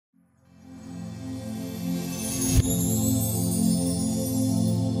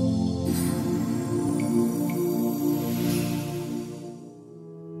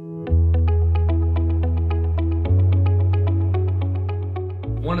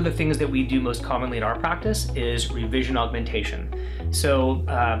of the things that we do most commonly in our practice is revision augmentation. So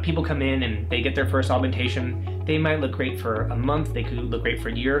people come in and they get their first augmentation. They might look great for a month, they could look great for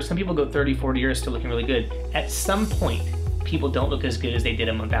a year. Some people go 30, 40 years still looking really good. At some point, people don't look as good as they did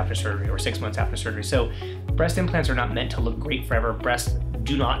a month after surgery or 6 months after surgery. So breast implants are not meant to look great forever. Breasts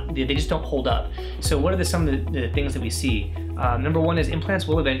do not, they just don't hold up. So what are some of the things that we see? Number one is implants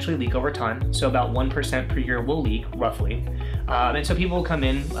will eventually leak over time. So about 1% per year will leak, roughly. And so people will come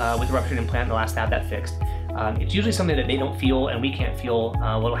in with a ruptured implant and they'll ask to have that fixed. It's usually something that they don't feel and we can't feel.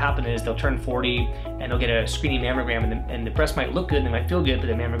 What will happen is they'll turn 40 and they'll get a screening mammogram and the breast might look good and they might feel good, but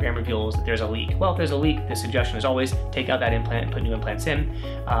the mammogram reveals that there's a leak. Well, if there's a leak, the suggestion is always take out that implant and put new implants in.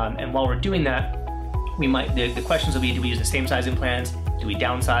 And while we're doing that, we might, the questions will be, do we use the same size implants? Do we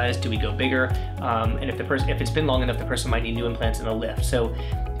downsize? Do we go bigger? And if it's been long enough, the person might need new implants and a lift. So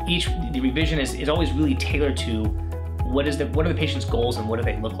the revision is always really tailored to what are the patient's goals and what do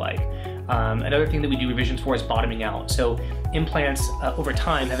they look like. Another thing that we do revisions for is bottoming out. So implants over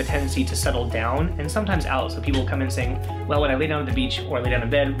time have a tendency to settle down and sometimes out. So people will come in saying, well, when I lay down at the beach or I lay down in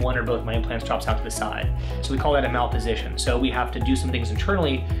bed, one or both my implants drops out to the side. So we call that a malposition. So we have to do some things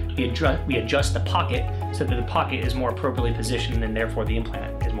internally. We adjust the pocket so that the pocket is more appropriately positioned and therefore the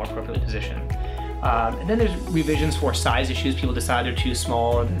implant is more appropriately positioned. And then there's revisions for size issues. People decide they're too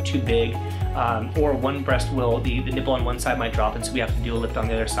small or they're too big, or one breast will, the nipple on one side might drop, and so we have to do a lift on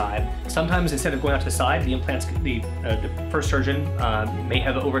the other side. Sometimes instead of going out to the side, the implants, the first surgeon may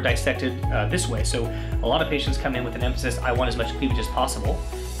have over dissected this way. So a lot of patients come in with an emphasis, I want as much cleavage as possible,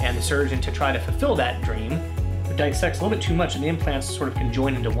 and the surgeon, to try to fulfill that dream, dissects a little bit too much, and the implants sort of can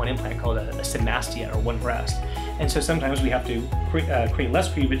join into one implant called a symastia, or one breast. And so sometimes we have to create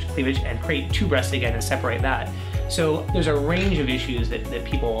less cleavage and create two breasts again and separate that. So there's a range of issues that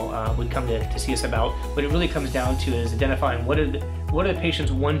people would come to see us about. What it really comes down to is identifying what are the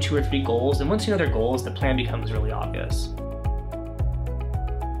patient's 1, 2, or 3 goals, and once you know their goals, the plan becomes really obvious.